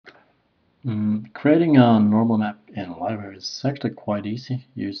Creating a normal map in LightWave is actually quite easy.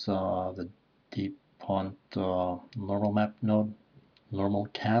 Use the DPont normal map node, normal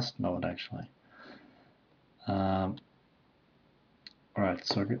cast node actually. Alright,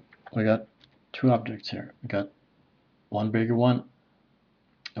 so we got two objects here. We got one bigger one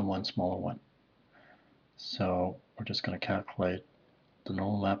and one smaller one. So we're just going to calculate the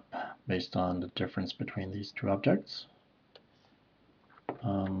normal map based on the difference between these two objects.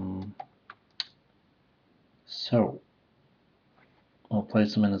 So we'll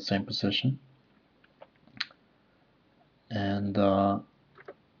place them in the same position, and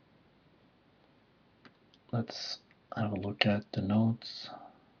let's have a look at the nodes.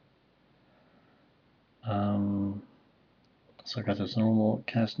 So I got this normal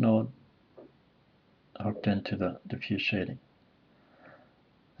cast node hooked into the diffuse shading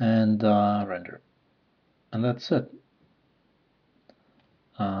and render, and that's it.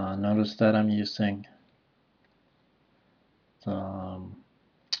 Notice that I'm using the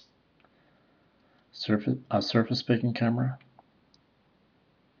surface picking camera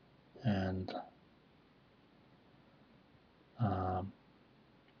and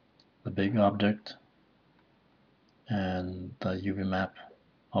the big object and the UV map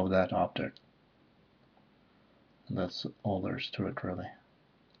of that object. And that's all there is to it, really.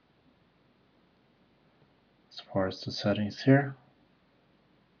 As far as the settings here,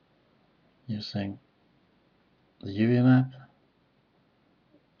 using the UV map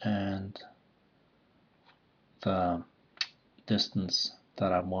and the distance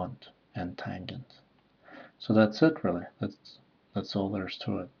that I want and tangent. So that's it, really. That's all there is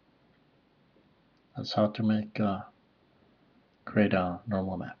to it. That's how to create a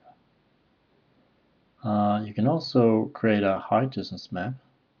normal map. You can also create a high distance map.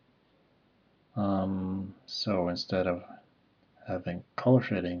 So instead of having color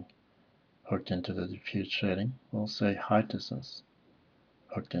shading hooked into the diffuse shading, we'll say high distance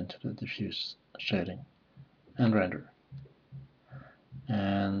hooked into the diffuse shading and render.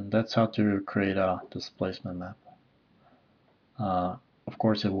 And that's how to create a displacement map. Of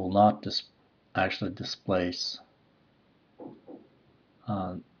course, it will not actually displace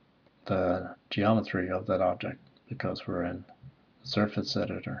the geometry of that object because we're in the surface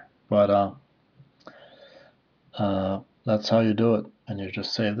editor. But that's how you do it, and you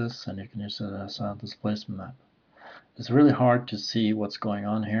just save this and you can use it as a displacement map. It's really hard to see what's going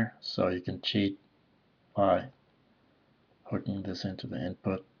on here, so you can cheat by hooking this into the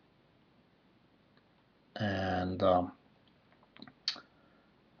input and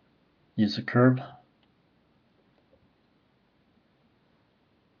use a curve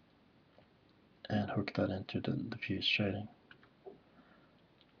and hook that into the diffuse shading.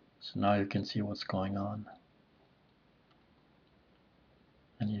 So now you can see what's going on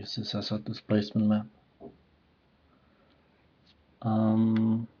and use this as a displacement map.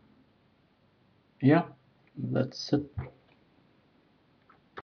 Yeah, that's it.